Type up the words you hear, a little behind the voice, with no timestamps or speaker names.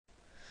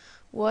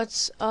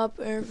What's up,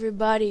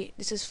 everybody?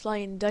 This is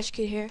Flying Dutch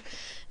Kid here,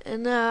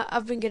 and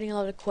I've been getting a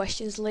lot of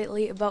questions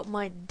lately about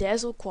my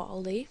Dazzle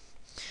quality,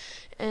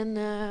 and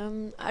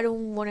I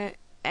don't want to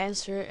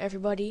answer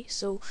everybody,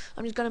 so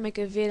I'm just gonna make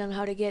a vid on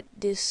how to get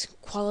this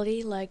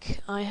quality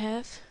like I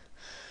have.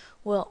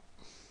 Well,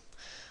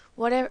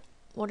 whatever.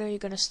 What are you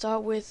gonna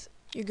start with?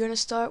 You're gonna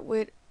start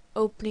with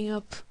opening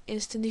up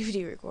Instant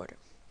DVD Recorder.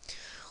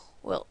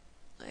 Well,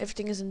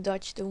 everything is in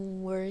Dutch.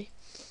 Don't worry.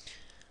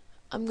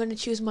 I'm gonna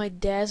choose my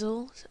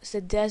Dazzle. It's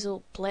the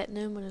Dazzle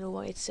Platinum. I don't know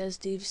why it says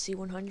DVC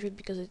 100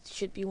 because it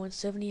should be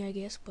 170, I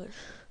guess, but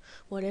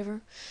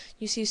whatever.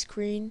 You see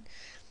screen.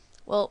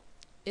 Well,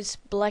 it's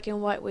black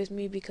and white with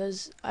me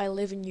because I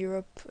live in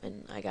Europe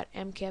and I got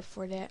MCAP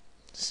for that,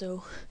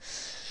 so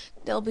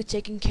they'll be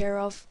taken care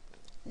of.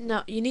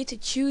 Now you need to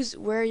choose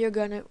where you're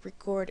gonna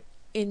record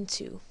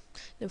into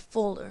the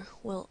folder.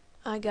 Well,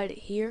 I got it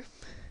here.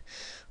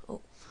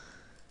 Oh,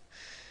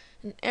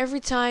 and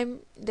every time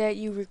that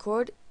you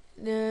record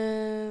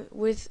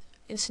with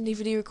Instant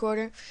DVD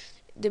Recorder,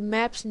 the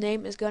map's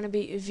name is gonna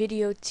be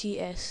Video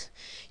TS.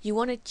 You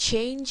want to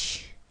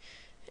change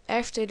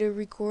after the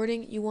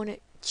recording. You want to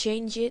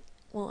change it.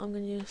 Well, I'm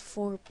gonna use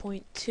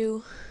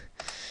 4.2.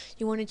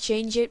 You want to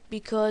change it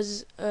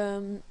because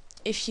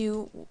if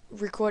you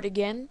record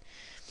again,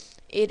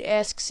 it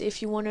asks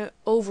if you want to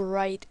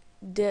overwrite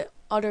the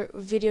other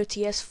Video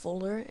TS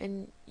folder,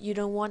 and you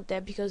don't want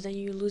that because then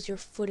you lose your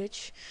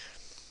footage.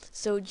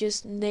 So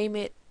just name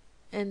it,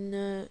 and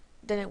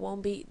then it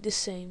won't be the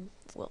same.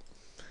 Well,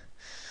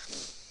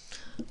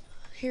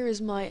 here is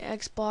my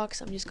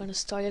Xbox. I'm just gonna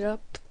start it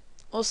up.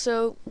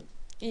 Also,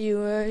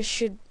 you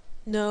should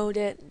know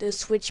that the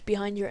switch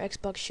behind your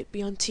Xbox should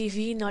be on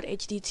TV, not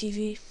HD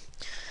TV.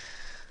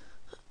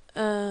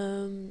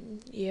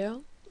 Yeah,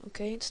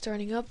 okay, it's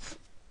starting up.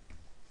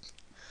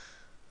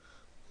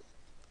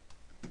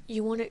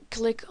 You want to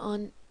click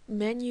on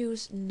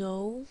menus,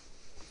 no,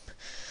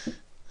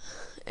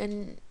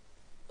 and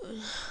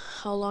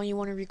how long you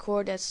want to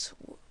record, that's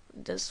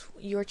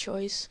your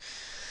choice.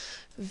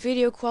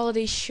 Video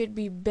quality should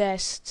be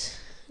best,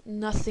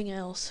 nothing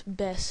else,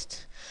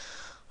 best.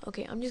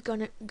 Okay, I'm just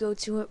gonna go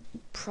to a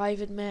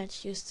private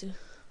match just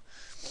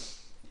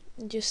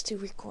to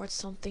record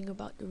something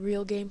about the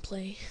real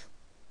gameplay.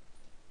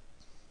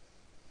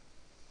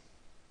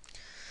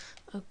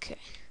 Okay,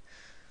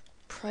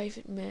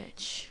 private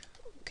match.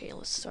 Okay,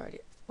 let's start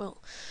it. Well,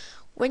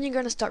 when you're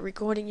gonna start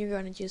recording, you're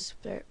gonna just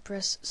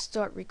press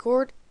start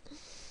record.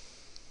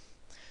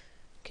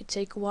 Could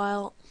take a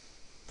while.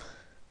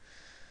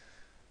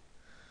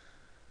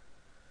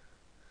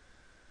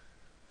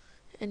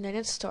 And then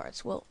it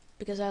starts. Well,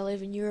 because I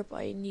live in Europe,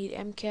 I need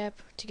MCAP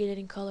to get it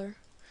in color.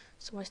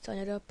 So I start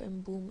it up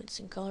and boom, it's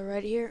in color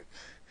right here.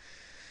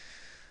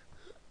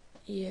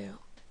 Yeah,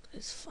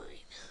 it's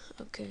fine.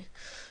 Okay,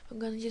 I'm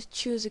gonna just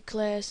choose a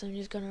class. I'm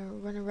just gonna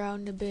run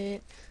around a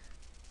bit.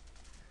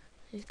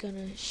 Just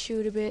gonna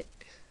shoot a bit.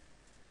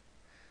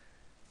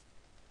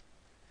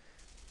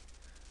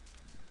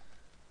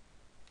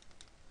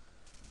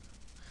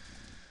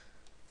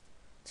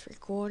 It's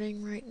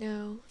recording right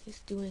now. It's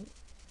doing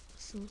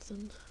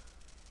something.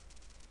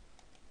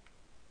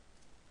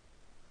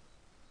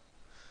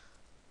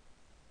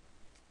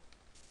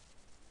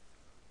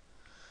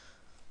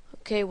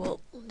 Okay,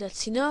 well,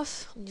 that's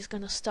enough. I'm just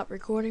gonna stop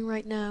recording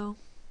right now.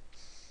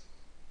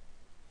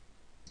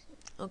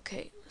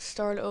 Okay,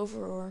 start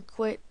over or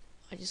quit.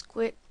 I just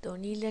quit, don't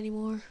need it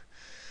anymore.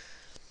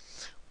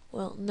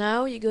 Well,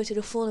 now you go to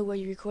the folder where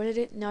you recorded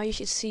it. Now you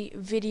should see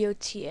Video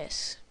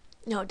TS.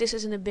 Now this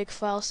isn't a big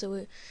file,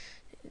 so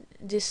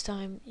this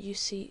time you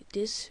see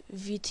this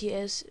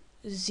VTS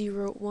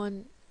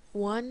 011.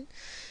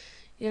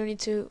 You don't need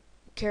to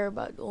care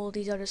about all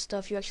these other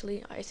stuff.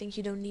 I think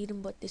you don't need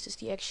them, but this is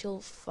the actual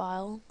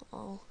file.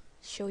 I'll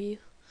show you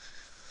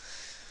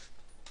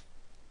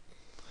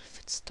if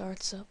it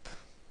starts up.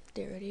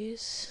 There it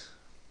is.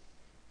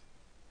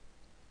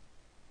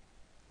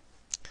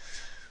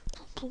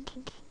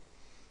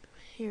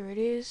 Here it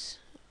is.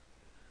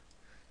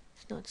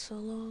 It's not so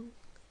long.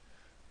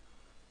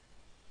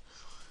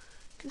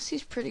 You can see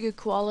it's pretty good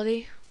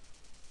quality.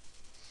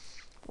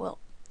 Well,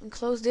 and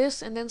close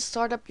this and then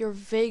start up your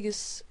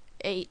Vegas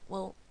 8.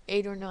 Well,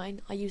 8 or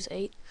 9. I use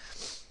 8.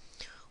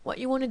 What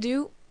you want to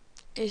do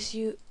is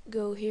you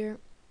go here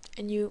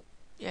and you,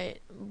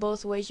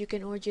 both ways you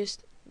can, or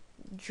just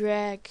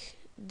drag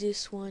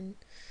this one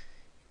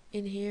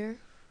in here,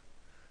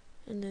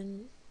 and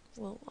then,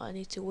 well, I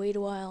need to wait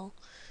a while,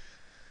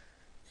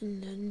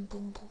 and then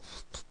boom, boom.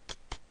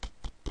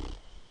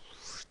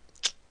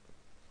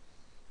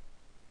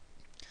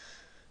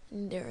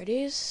 And there it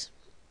is.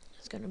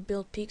 It's gonna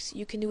build peaks.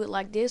 You can do it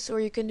like this, or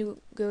you can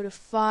go to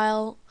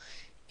File,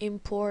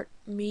 Import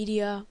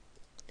Media,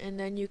 and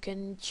then you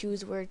can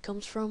choose where it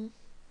comes from.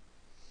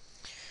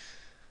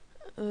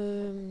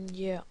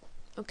 Yeah.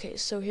 Okay,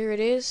 so here it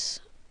is.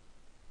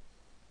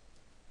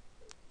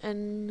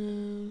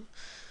 And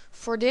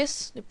for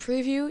this, the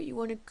preview, you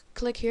want to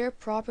click here,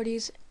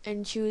 Properties,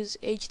 and choose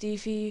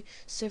HDV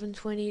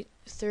 720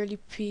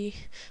 30p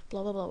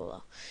blah blah blah blah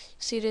blah.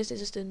 See this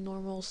is the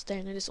normal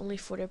standard. It's only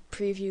for the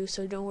preview,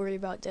 so don't worry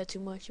about that too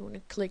much. You want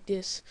to click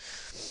this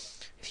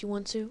if you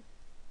want to.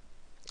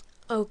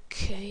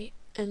 Okay,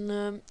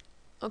 and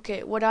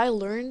okay, what I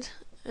learned,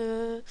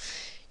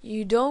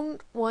 you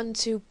don't want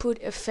to put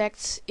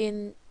effects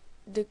in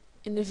the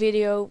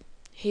video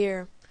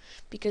here,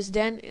 because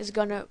then it's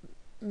gonna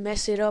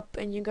mess it up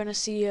and you're gonna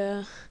see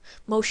a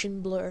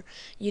motion blur.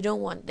 You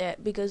don't want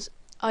that, because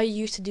I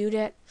used to do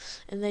that,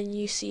 and then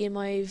you see in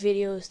my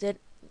videos that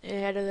it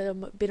had a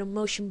little bit of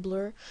motion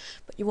blur,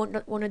 but you won't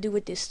not want to do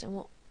it this time.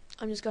 Well,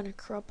 I'm just gonna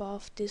crop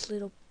off this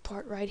little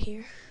part right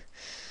here,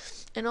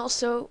 and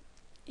also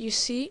you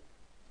see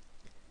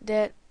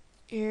that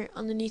here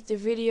underneath the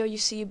video you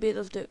see a bit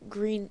of the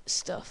green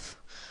stuff.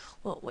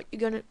 Well, what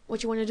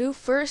you want to do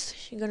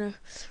first, you're gonna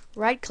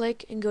right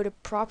click and go to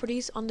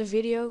properties on the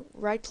video.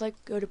 Right click,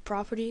 go to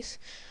properties,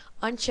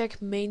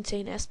 uncheck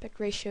maintain aspect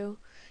ratio,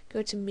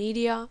 go to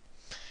media,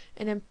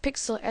 and then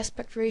pixel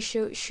aspect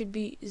ratio should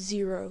be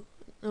 0.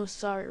 No,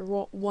 sorry,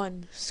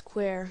 1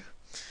 square.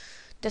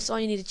 That's all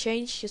you need to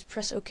change. Just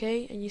press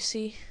OK, and you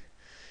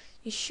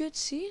should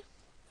see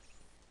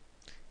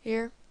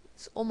here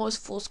it's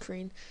almost full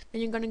screen.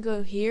 Then you're gonna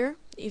go here,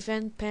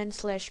 event pen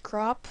 /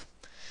 crop,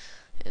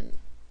 and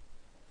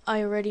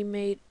I already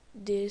made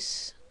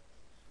this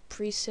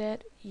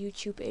preset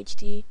YouTube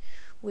HD,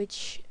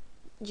 which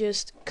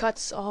just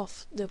cuts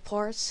off the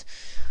parts.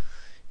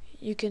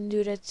 You can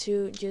do that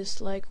too,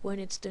 just like when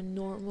it's the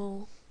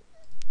normal.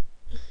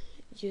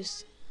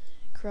 Just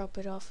crop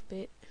it off a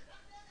bit.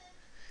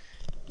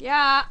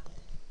 Yeah.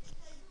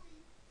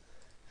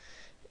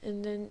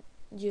 And then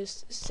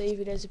just save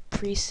it as a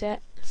preset.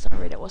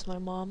 Sorry, that was my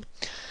mom.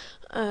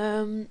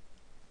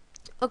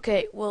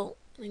 Okay, well,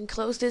 and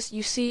close this.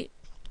 You see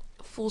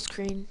full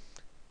screen.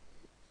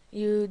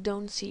 You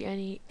don't see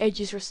any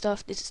edges or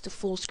stuff. This is the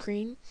full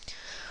screen.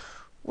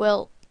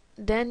 Well,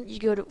 then you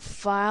go to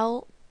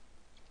file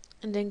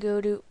and then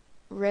go to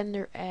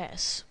render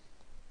as.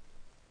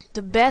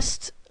 The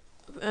best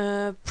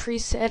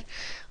preset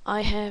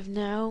I have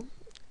now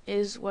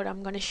is what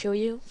I'm gonna show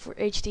you for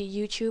HD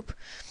YouTube.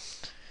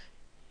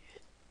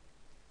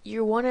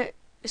 You wanna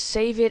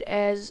save it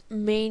as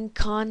main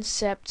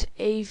concept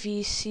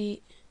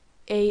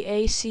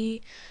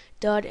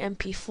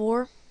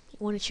AAC.mp4. You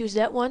wanna choose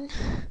that one,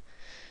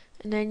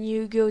 and then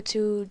you go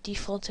to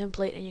default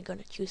template and you're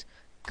gonna choose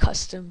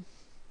custom.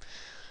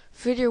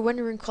 Video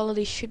rendering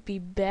quality should be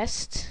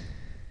best.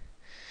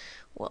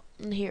 Well,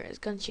 here it's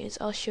gonna change.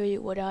 I'll show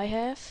you what I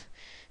have.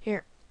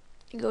 Here,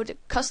 you go to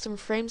custom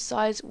frame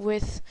size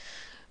with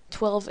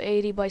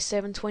 1280 by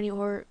 720,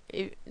 or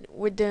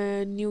with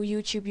the new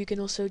YouTube you can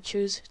also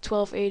choose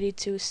 1280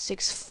 to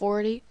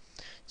 640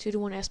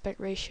 2:1 aspect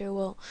ratio.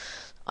 Well,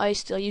 I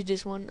still use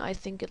this one. I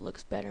think it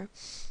looks better.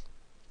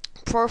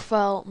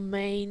 Profile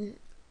main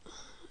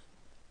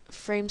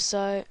frame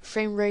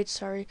rate,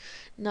 sorry,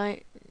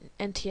 9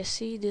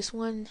 NTSC. This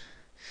one.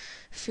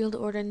 Field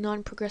order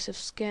non-progressive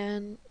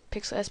scan.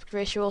 Pixel aspect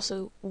ratio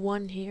also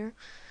 1 here.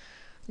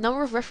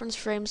 Number of reference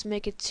frames,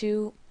 make it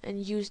 2,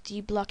 and use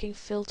deblocking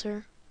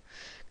filter.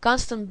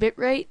 Constant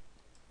bitrate,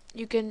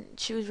 you can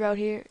choose right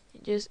here.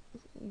 Just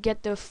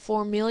get the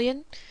 4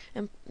 million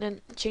and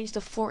then change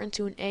the 4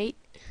 into an 8.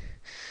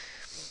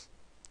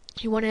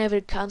 You want to have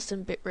a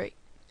constant bitrate.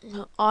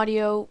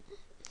 Audio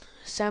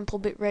sample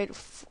bitrate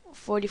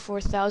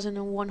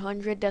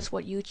 44,100. That's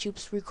what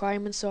YouTube's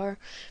requirements are.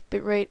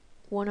 Bitrate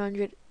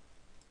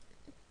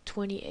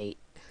 128.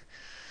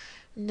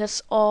 And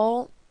that's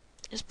all.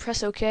 Just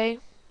press OK,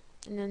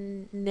 and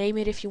then name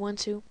it if you want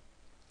to,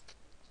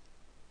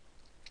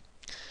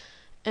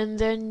 and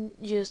then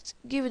just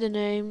give it a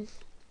name,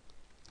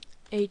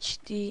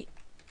 HD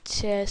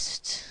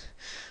test,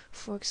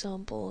 for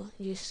example.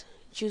 Just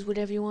choose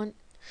whatever you want,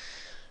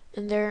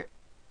 and there.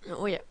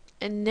 Oh yeah,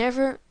 and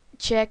never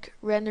check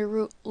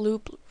render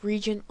loop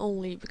region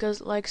only,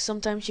 because like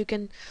sometimes you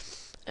can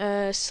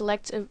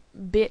select a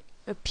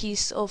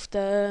piece of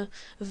the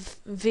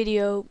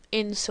video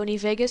in Sony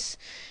Vegas,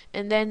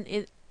 and then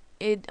it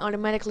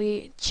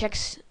automatically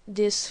checks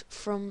this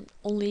from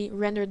only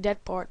render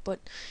that part, but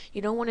you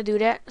don't want to do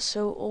that,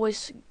 so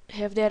always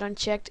have that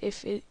unchecked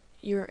if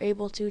you're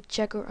able to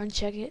check or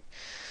uncheck it,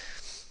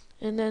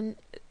 and then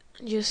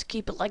just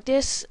keep it like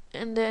this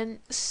and then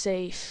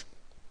save.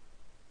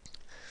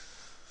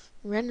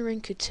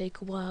 Rendering could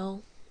take a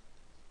while,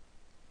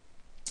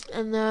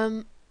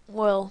 and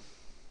well,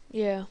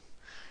 yeah,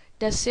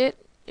 that's it.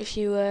 If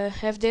you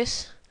have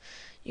this,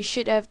 you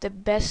should have the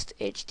best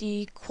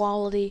HD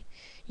quality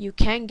you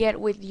can get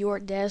with your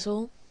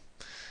Dazzle.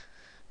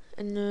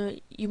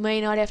 And you may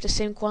not have the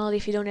same quality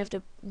if you don't have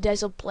the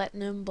Dazzle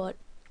Platinum, but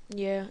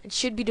yeah, it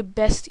should be the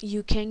best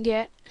you can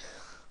get.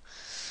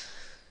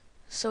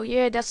 So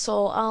yeah, that's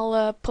all.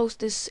 I'll post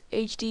this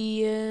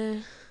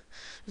HD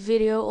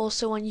video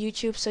also on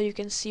YouTube so you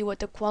can see what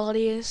the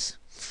quality is.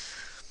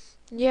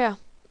 Yeah,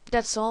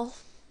 that's all.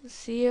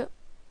 See ya.